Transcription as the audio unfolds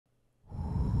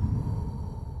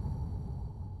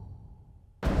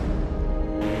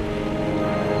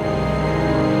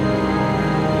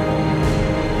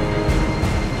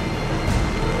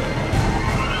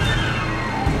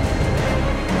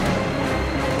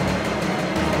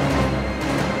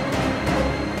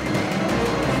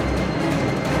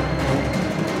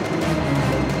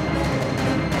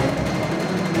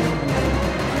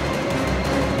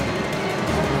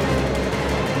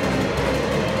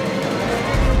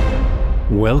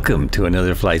Welcome to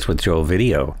another Flights with Joel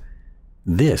video.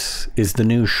 This is the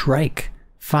new Shrike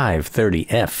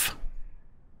 530F.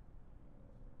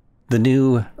 The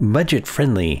new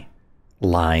budget-friendly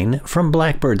line from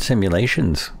Blackbird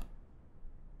Simulations.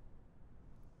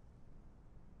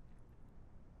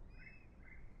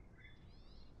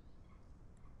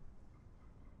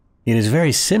 It is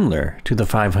very similar to the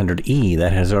 500E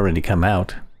that has already come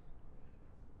out,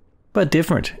 but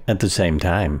different at the same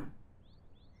time.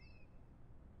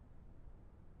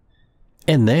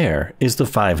 And there is the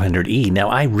 500E. Now,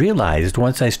 I realized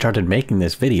once I started making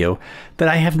this video that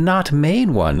I have not made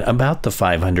one about the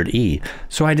 500E,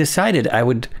 so I decided I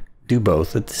would do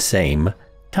both at the same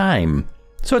time.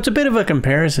 So it's a bit of a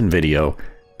comparison video,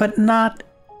 but not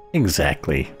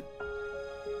exactly.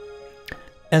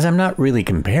 As I'm not really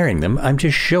comparing them, I'm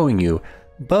just showing you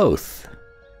both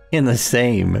in the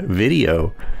same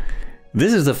video.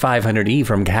 This is the 500E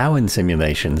from Cowansim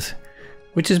Simulations,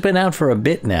 which has been out for a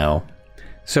bit now.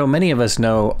 So many of us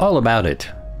know all about it.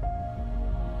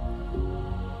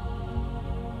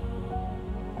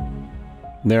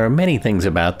 There are many things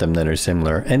about them that are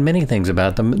similar, and many things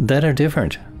about them that are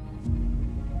different.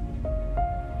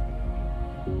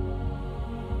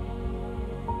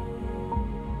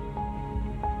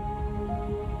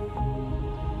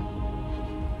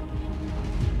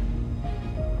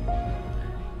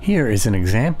 Here is an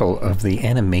example of the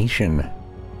animation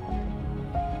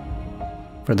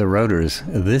for the rotors.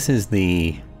 This is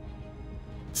the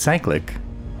cyclic.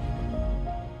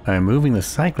 I'm moving the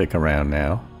cyclic around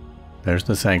now. There's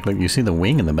the cyclic. You see the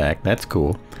wing in the back. That's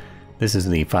cool. This is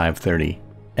the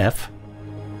 530F.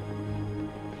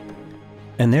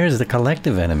 And there's the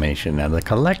collective animation. Now the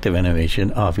collective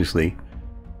animation obviously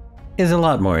is a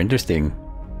lot more interesting.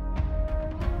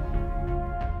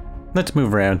 Let's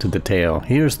move around to the tail.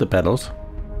 Here's the pedals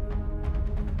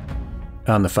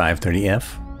on the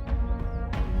 530F.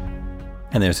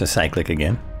 And there's a cyclic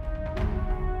again.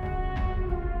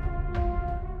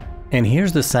 And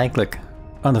here's the cyclic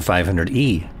on the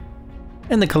 500E.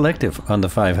 And the collective on the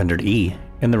 500E.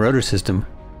 And the rotor system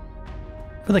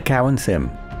for the Cowansim.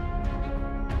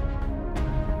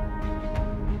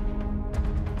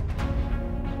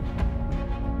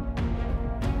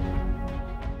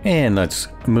 And let's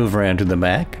move around to the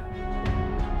back.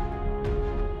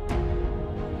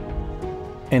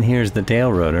 And here's the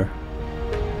tail rotor.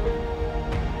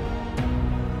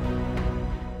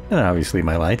 And obviously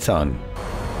my light's on.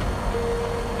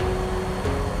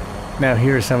 Now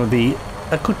here are some of the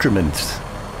accoutrements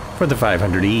for the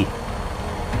 500E.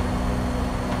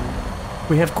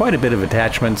 We have quite a bit of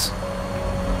attachments.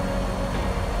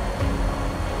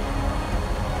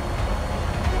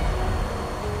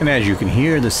 And as you can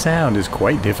hear, the sound is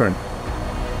quite different.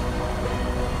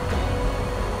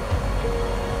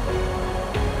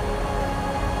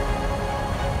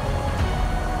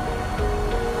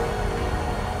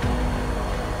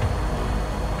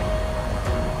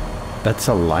 That's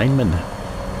a lineman.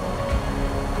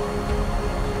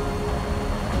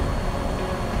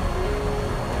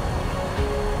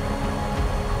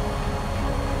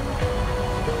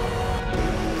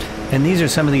 And these are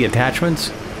some of the attachments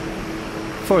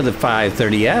for the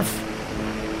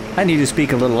 530F. I need to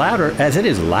speak a little louder as it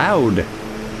is loud.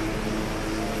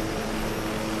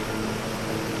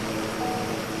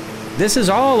 This is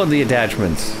all of the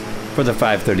attachments for the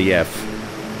 530F.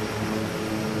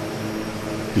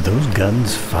 Do those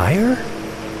guns fire?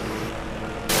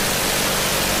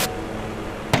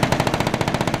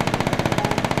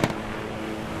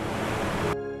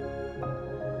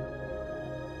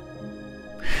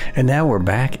 And now we're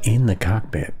back in the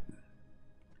cockpit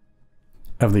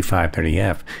of the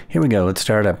 530F. Here we go. Let's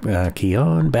start up. Key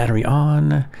on, battery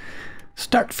on,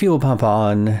 start fuel pump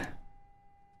on,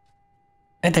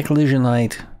 anti-collision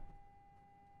light,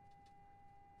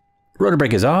 rotor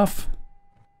brake is off.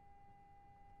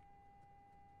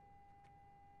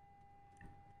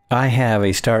 I have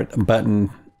a start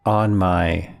button on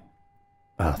my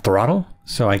throttle,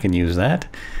 so I can use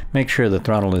that. Make sure the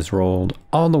throttle is rolled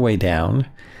all the way down.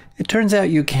 It turns out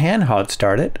you can hot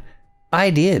start it. I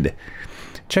did.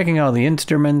 Checking all the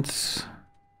instruments.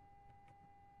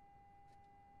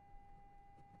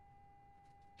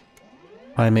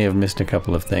 I may have missed a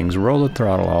couple of things. Roll the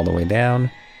throttle all the way down.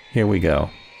 Here we go.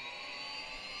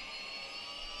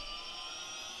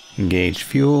 Engage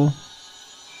fuel.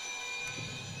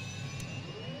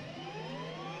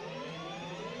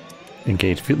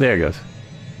 Engage fuel. There it goes.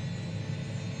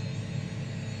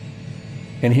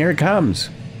 And here it comes.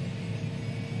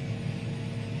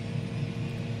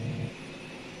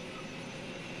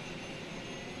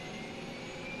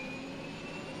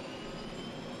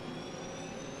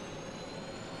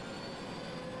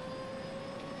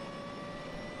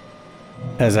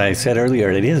 As I said earlier,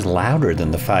 it is louder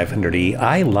than the 500E.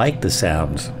 I like the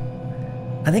sounds.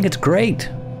 I think it's great.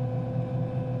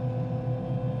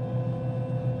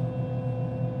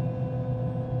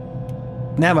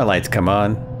 Now my lights come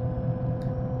on.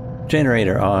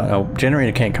 Generator on. Oh,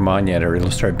 generator can't come on yet or it'll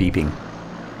start beeping.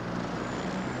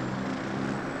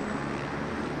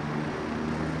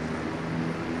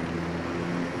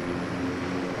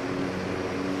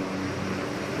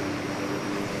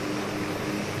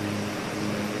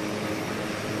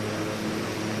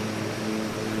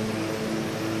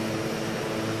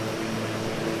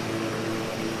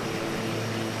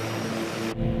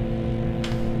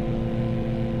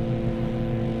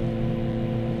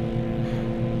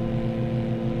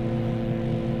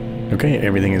 Okay,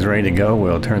 everything is ready to go.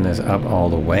 We'll turn this up all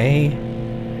the way.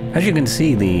 As you can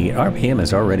see, the RPM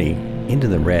is already into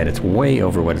the red. It's way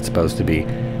over what it's supposed to be.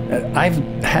 I've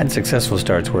had successful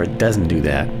starts where it doesn't do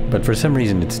that, but for some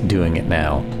reason it's doing it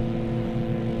now.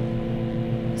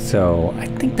 So I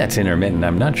think that's intermittent.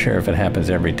 I'm not sure if it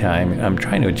happens every time. I'm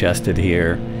trying to adjust it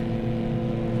here.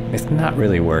 It's not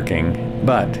really working,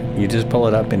 but you just pull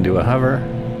it up into a hover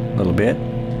a little bit.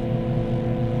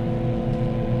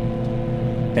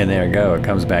 And there you go, it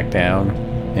comes back down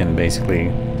and basically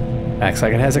acts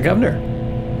like it has a governor.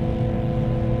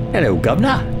 Hello,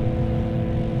 governor!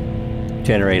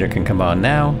 Generator can come on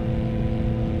now.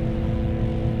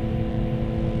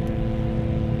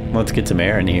 Let's get some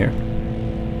air in here.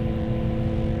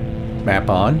 Map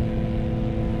on.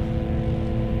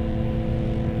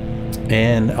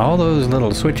 And all those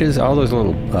little switches, all those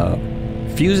little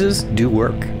fuses do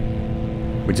work,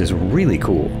 which is really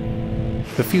cool.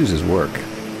 The fuses work.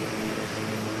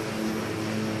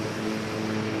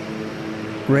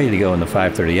 Ready to go in the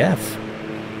 530F.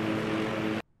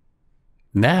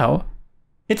 Now,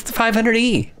 it's the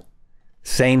 500E.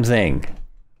 Same thing.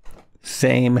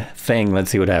 Same thing.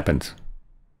 Let's see what happens.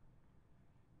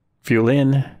 Fuel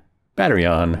in, battery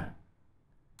on,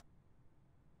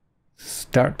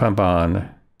 start pump on,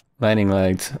 landing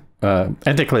lights,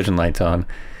 anti-collision lights on.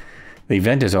 The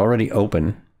vent is already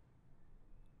open.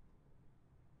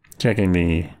 Checking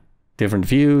the different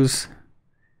views.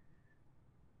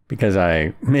 Because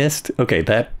I missed. Okay,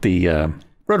 the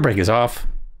rotor brake is off.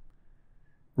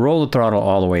 Roll the throttle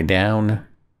all the way down.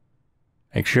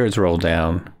 Make sure it's rolled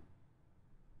down.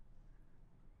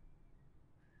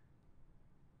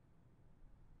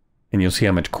 And you'll see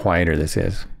how much quieter this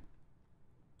is.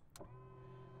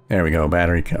 There we go,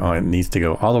 battery, oh, it needs to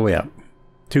go all the way up.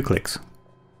 2 clicks.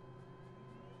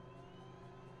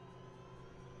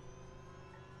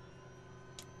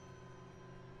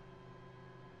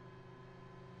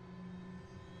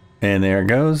 And there it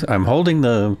goes. I'm holding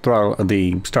the throttle,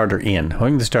 the starter in,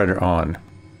 holding the starter on.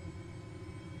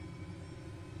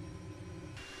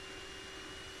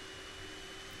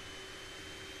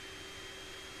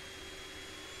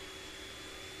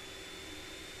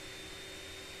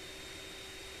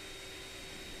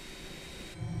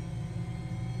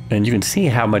 And you can see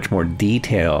how much more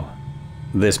detail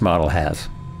this model has.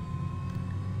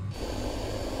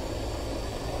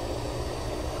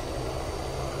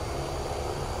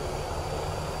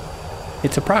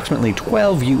 It's approximately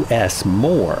 12 US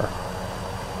more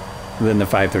than the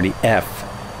 530F.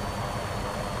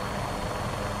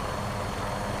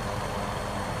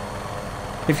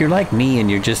 If you're like me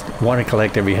and you just want to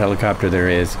collect every helicopter there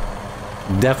is,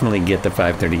 definitely get the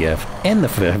 530F and the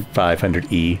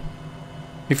 500E.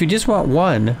 If you just want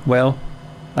one, well,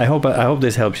 I hope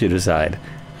this helps you decide.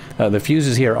 The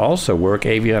fuses here also work.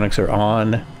 Avionics are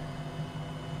on.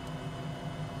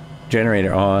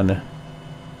 Generator on.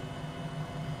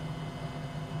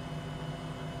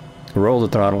 Roll the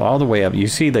throttle all the way up. You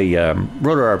see the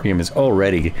rotor RPM is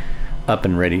already up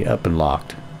and ready, up and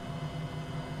locked.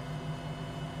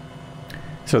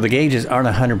 So the gauges aren't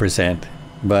 100%,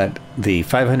 but the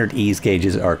 500E's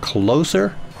gauges are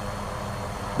closer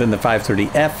than the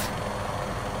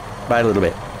 530F by a little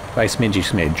bit, by smidgy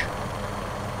smidge.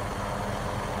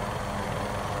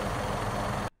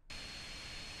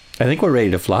 I think we're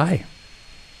ready to fly.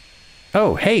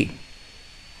 Oh, hey!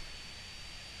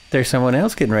 There's someone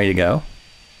else getting ready to go.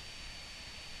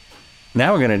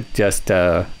 Now we're gonna just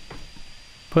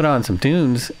put on some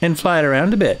tunes and fly it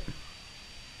around a bit.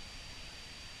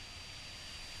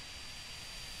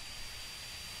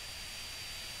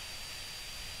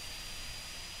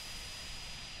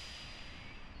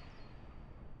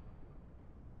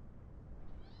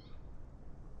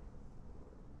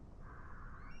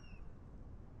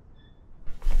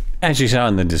 As you saw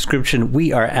in the description,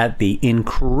 we are at the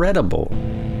incredible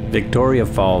Victoria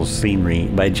Falls scenery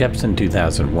by Jepson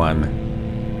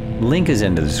 2001. Link is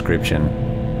in the description.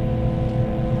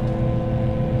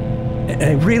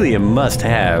 really a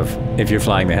must-have if you're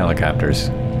flying the helicopters.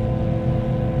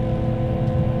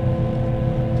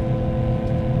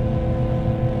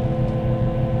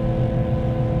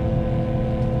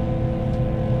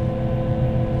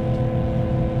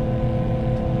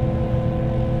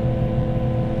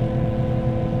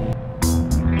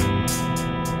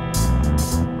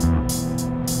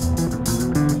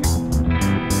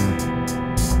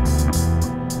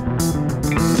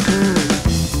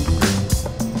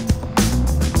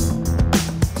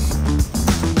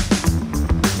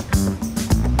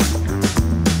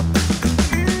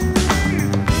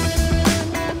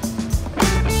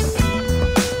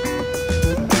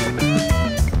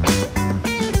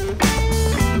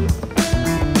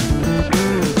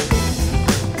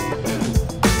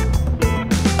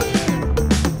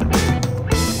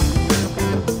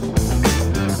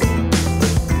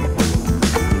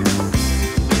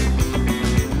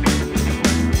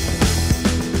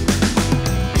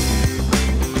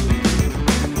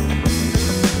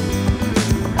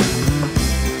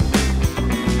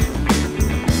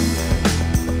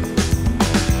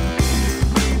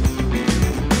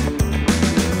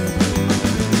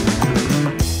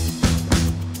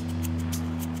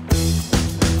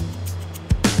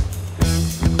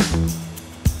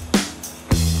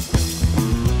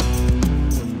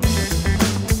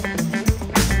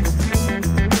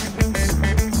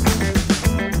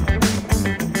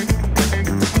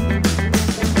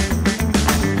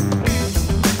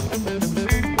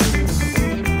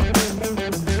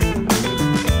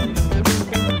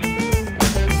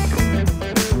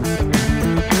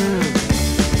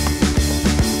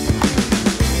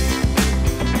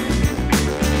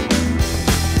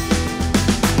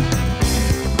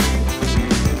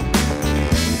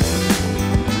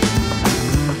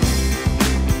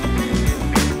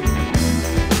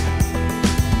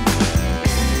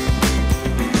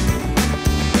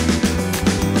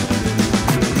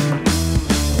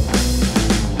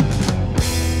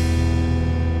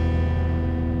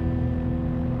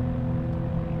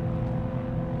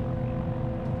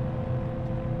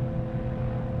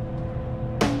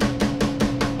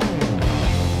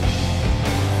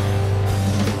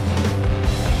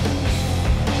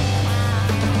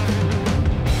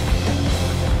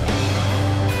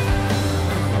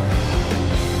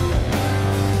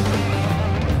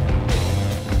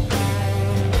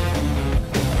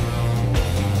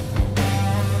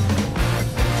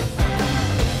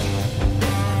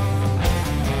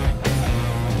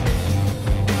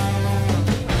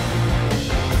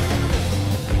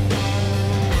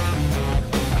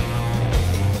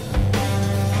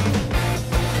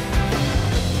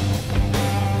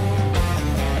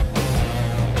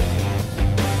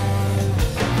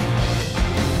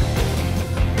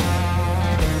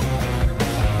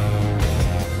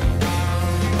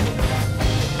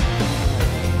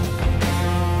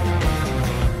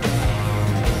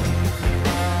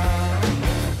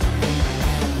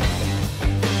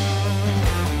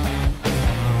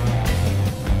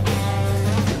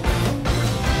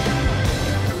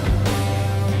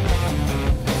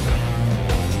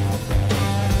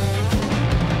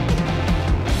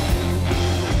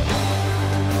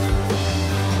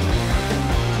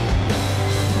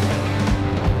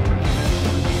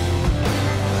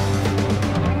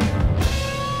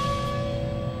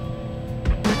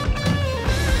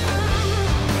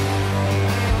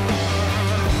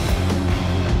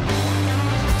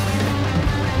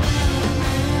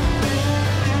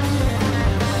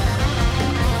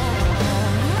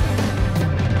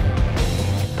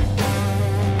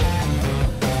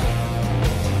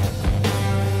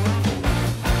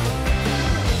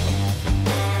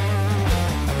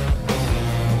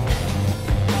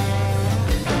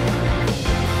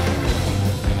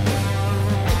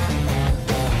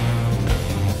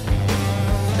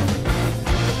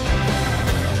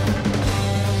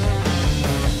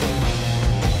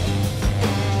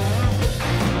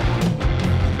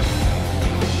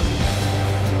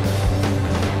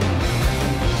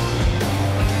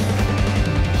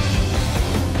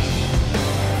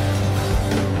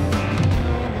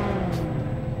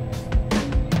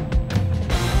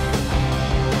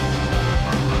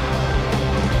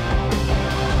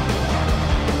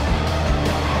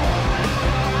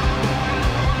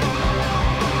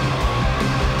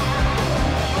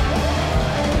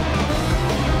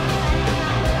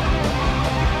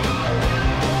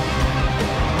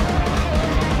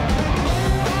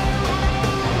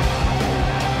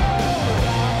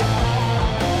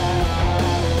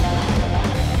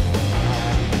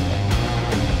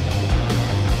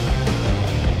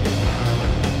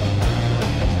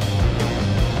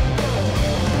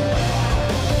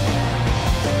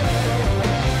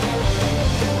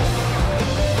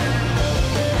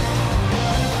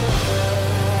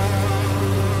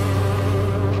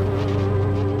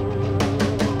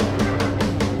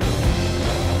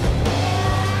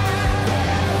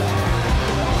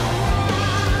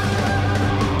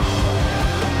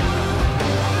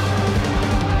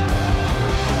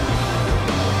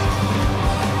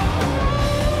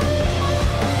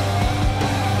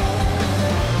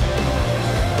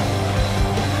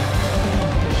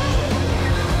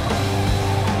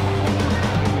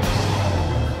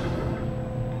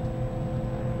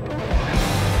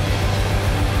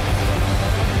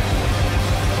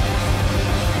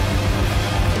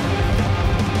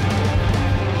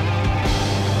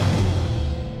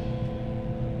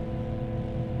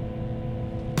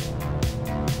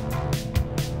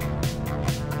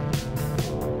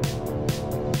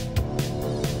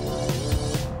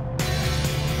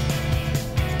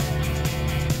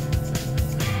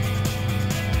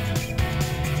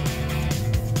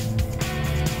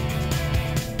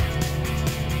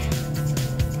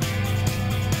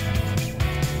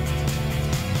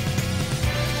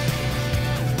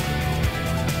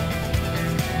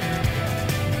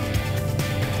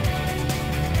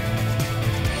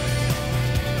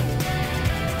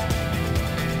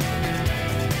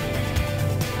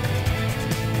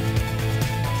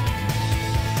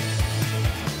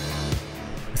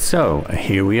 So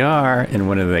here we are in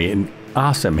one of the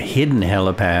awesome hidden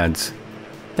helipads.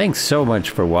 Thanks so much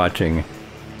for watching.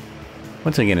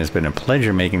 Once again, it's been a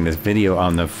pleasure making this video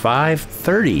on the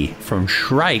 530 from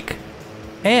Shrike.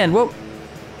 And, whoa,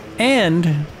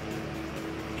 and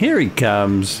here he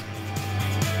comes.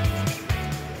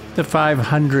 The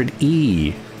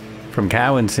 500E from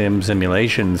Cowansim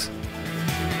Simulations.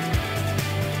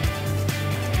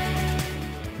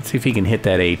 Let's see if he can hit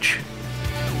that H.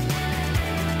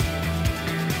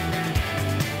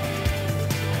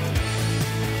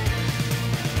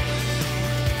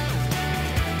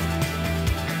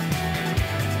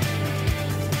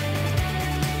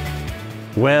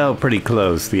 Well, pretty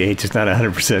close. The H is not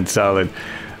 100% solid.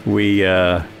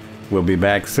 We'll be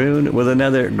back soon with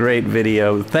another great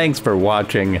video. Thanks for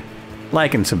watching.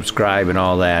 Like and subscribe and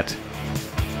all that.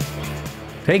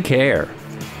 Take care.